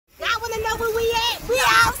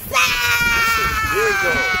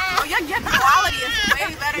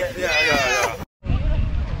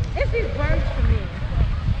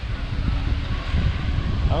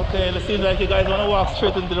Okay, it seems like you guys want to walk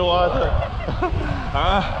straight into the water.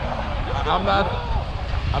 I'm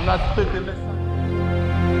not splitting this.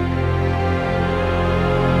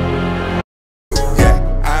 Yeah,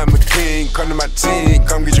 I'm a king, come to my team,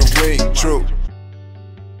 come get your ring, true.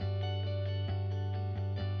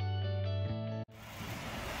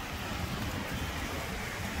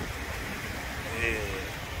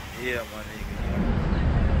 Yeah, my nigga.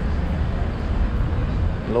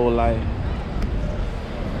 Low light.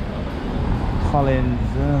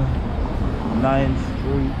 Collins, 9th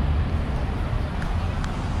Street.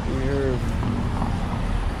 Here.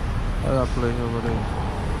 What's that place over there?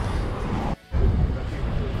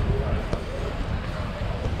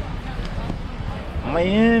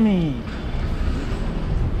 Miami.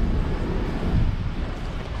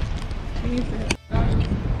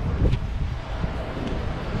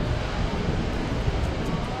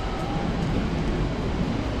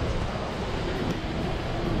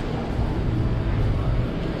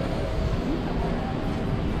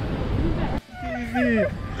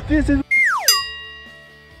 This is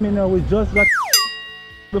me now. We just got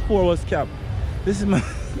before was capped. This is my.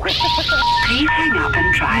 Please hang up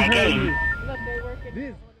and try again. Look, they're working.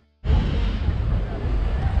 This.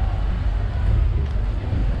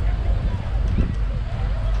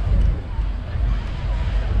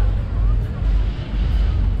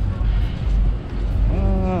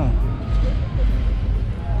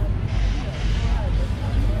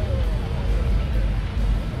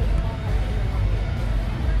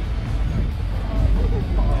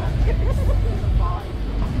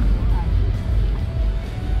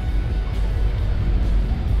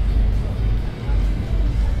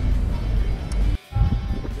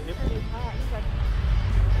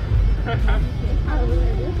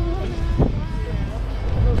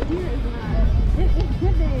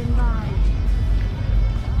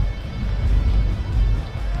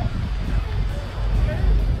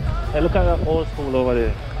 Hey, look at that old school over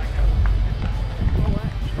there.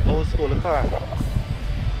 Old school car.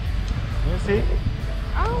 You see?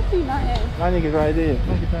 I don't see nothing. My nigga right there.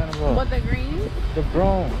 What you talking about? What, the green? The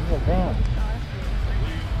brown. The brown.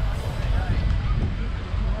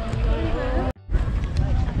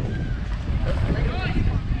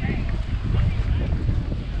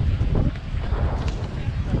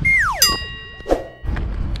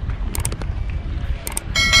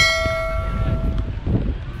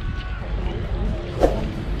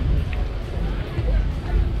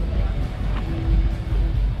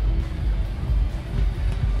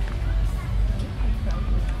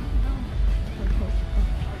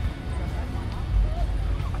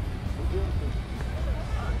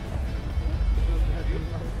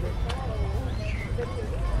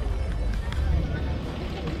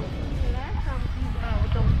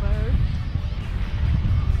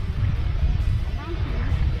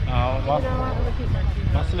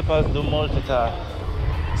 My slippers do multitask.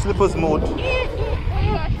 Slippers mode.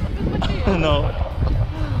 No.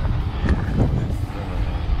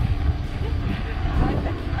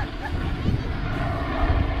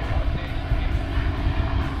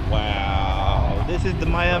 Wow. This is the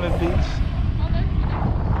Miami beach.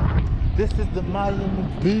 This is the Miami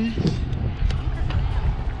beach.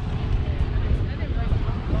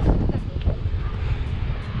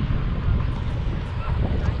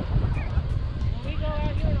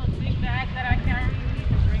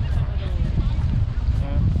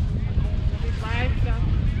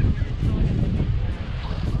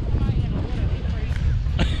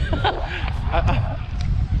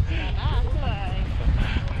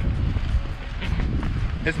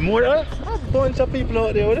 It's more a bunch of people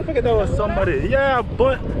out there. What if I forget that was somebody? Yeah,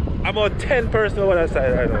 but about 10 persons over that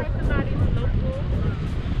side right now.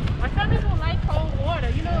 Or some people like cold water.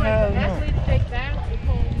 You know, like actually to take baths with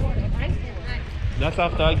cold water. Ice water. That's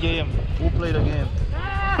after a game. Who played a game?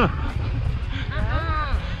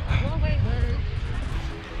 One way, bird.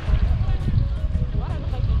 Why do I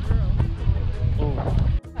look like a girl? Oh,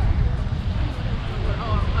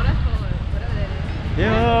 That's cold. Whatever that is.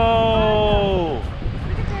 yo!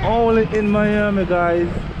 Only in Miami, guys.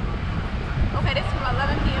 Okay, this is from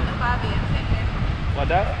 11 p.m. to 5 a.m. What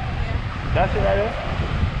that? Yeah. That's it right there?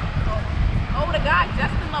 Oh, the guy,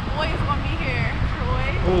 Justin LaBoy is going to be here, Troy.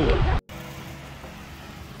 Ooh.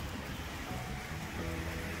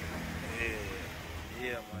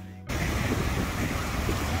 Yeah, man.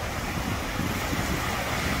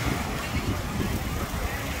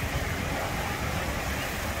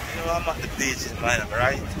 You know I'm at the beach in Miami,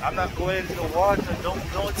 right? I'm not going into the water. Don't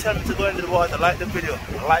tell me to go into the water. Like the video.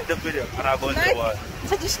 Like the video. And I go into the water.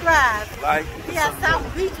 To describe. Like. Yeah,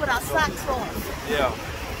 South Beach without socks on. Yeah.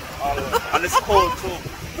 All of it. And it's cold too.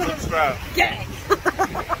 Subscribe. Gang.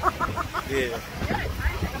 Yeah.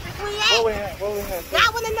 We What we at? have? What we have?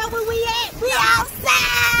 Y'all wanna know where we at? We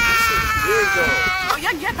outside! Here we go. Oh,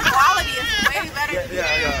 y'all get the quality is way better than Yeah.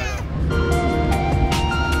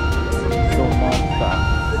 So monster.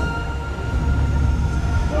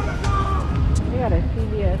 They got a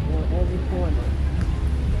CVS on every corner.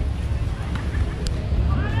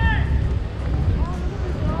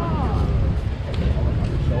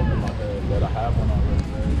 Show them out there, but I have one already.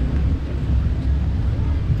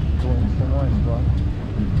 Doing some noise, bro.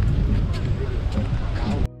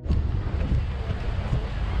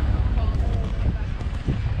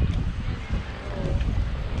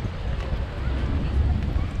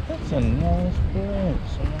 That's a nice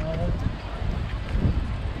place, man.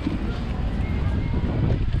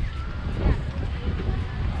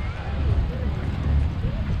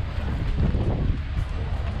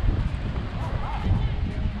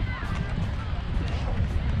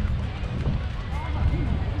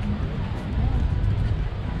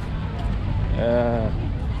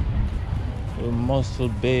 Muscle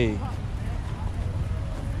Bay.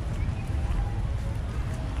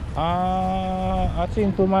 I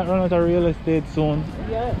think we might run out of real estate soon.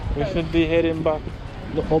 Yeah. We should be heading back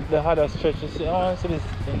up the harder stretch. You see, I see this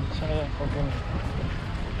thing. Fucking.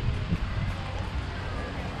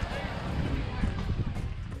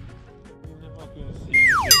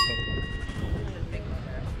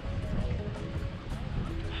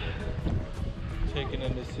 Taking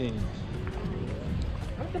in the scenes.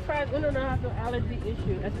 I'm surprised we don't have no allergy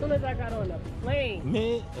issue. As soon as I got on the plane.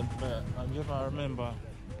 Me, I just remember.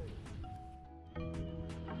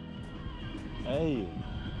 Hey.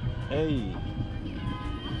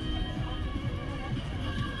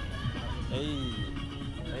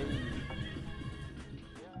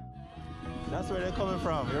 That's where they're coming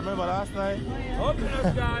from. You remember last night? Open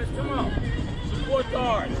us, guys. Come on. Support the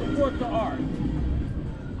art. Support the art.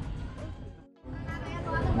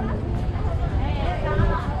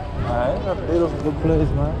 It's a beautiful place,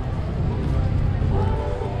 man.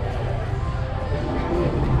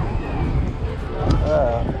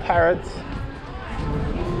 Parrots.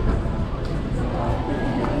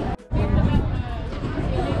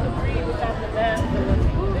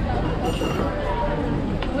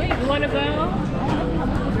 Wait, you want to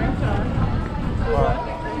go?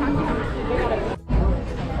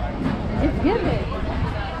 It's giving.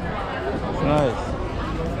 It's nice.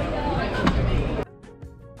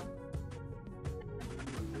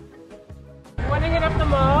 Want to hit up the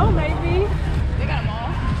mall, maybe? They got a mall?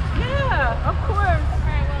 Yeah, of course.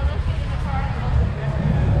 Alright, well, let's get in the car and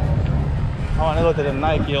I want to go to the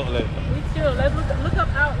Nike outlet. Me too. Let's look up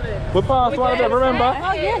outlets. We passed one of them, remember?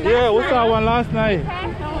 Oh, yeah, Yeah, we saw one last night.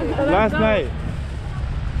 Last night.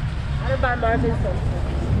 I didn't buy Marvin something.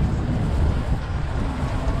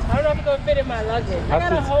 I don't know if it's gonna fit in my luggage. I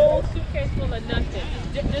got a whole suitcase full of nothing.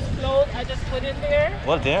 Just clothes I just put in there.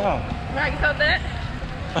 Well, damn. Right, you felt that?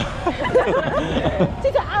 She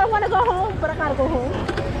said, I don't want to go home, but I gotta go home.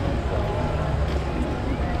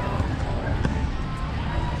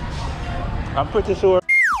 I'm pretty sure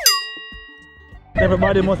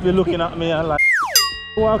everybody must be looking at me and like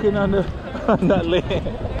walking on the on that lane. I'm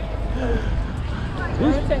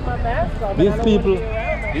gonna take my mask off. These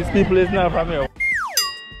people is not from here.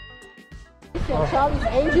 She said, Charlie's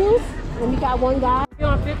Angels, and we got one guy. We're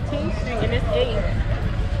on 15th Street and it's 8.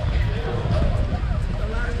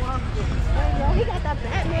 He got the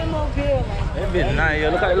Batman mobile. It's been nice.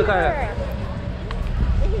 Look at it.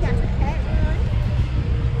 And he got the Batman,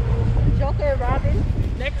 Joker and Robin.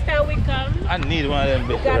 Next time we come, I need one of them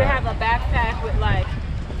we bitches. gotta have a backpack with like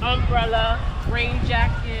umbrella, rain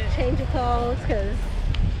jacket. Change your clothes, cause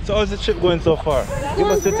So how's the trip going so far? Give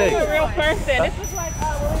us your take. It's a real person. This is like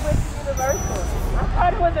when we went to Universal. I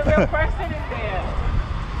thought it was a real person in there.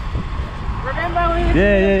 Remember when we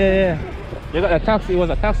Yeah. You got a taxi. It was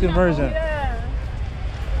a taxi version. Yeah.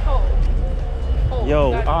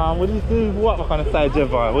 Yo, with these things, walk back on the side,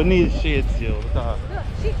 Javon. We need shades, yo. look,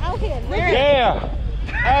 she out here. Look. Yeah.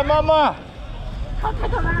 Hey, mama. Come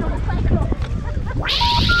take a ride on the cycle.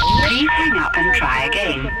 Please hang up and try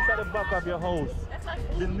again. This at the back of your house.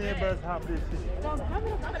 The neighbors have this shit.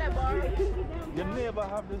 Your neighbor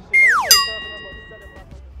have this shit.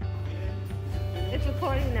 It's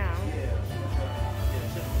recording now.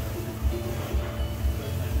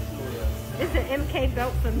 It's an MK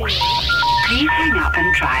belt for me. Please hang up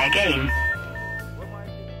and try again.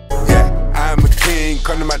 Yeah, I'm a king,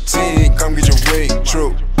 come to my team, come get your ring,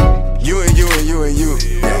 true. You and you.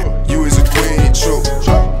 Yeah, you is a queen, true.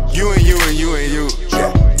 You and you.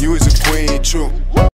 Yeah, you is a queen, true.